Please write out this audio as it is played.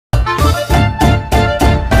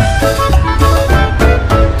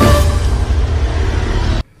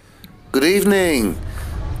evening.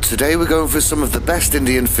 Today we're going for some of the best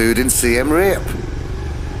Indian food in Siem Reap.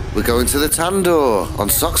 We're going to the Tandoor on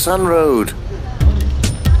Sok San Road.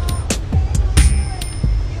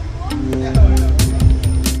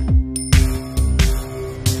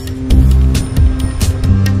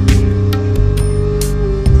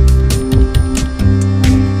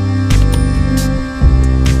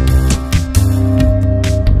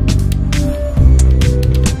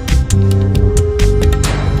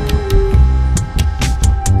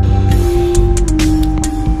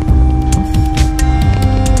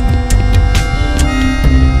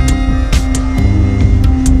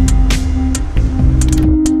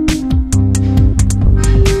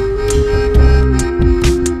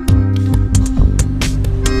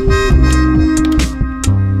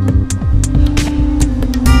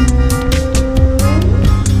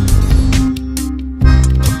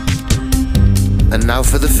 And now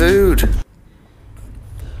for the food.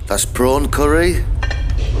 That's prawn curry,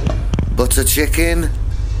 butter chicken.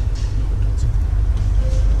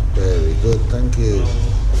 Very good, thank you.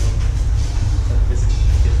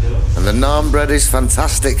 And the naan bread is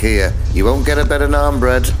fantastic here. You won't get a better naan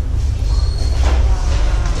bread.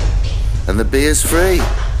 And the beer's free.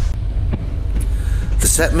 The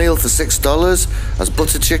set meal for $6 has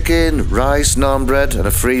butter chicken, rice, naan bread and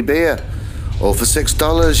a free beer. All for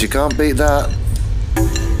 $6, you can't beat that.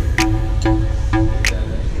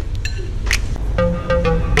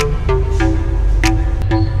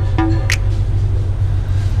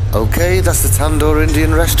 Okay, that's the Tandoor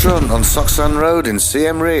Indian restaurant on Sok San Road in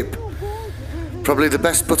Siem Reap. Probably the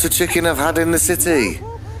best butter chicken I've had in the city,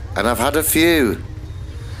 and I've had a few.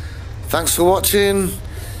 Thanks for watching.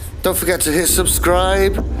 Don't forget to hit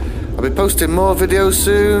subscribe. I'll be posting more videos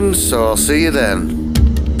soon, so I'll see you then.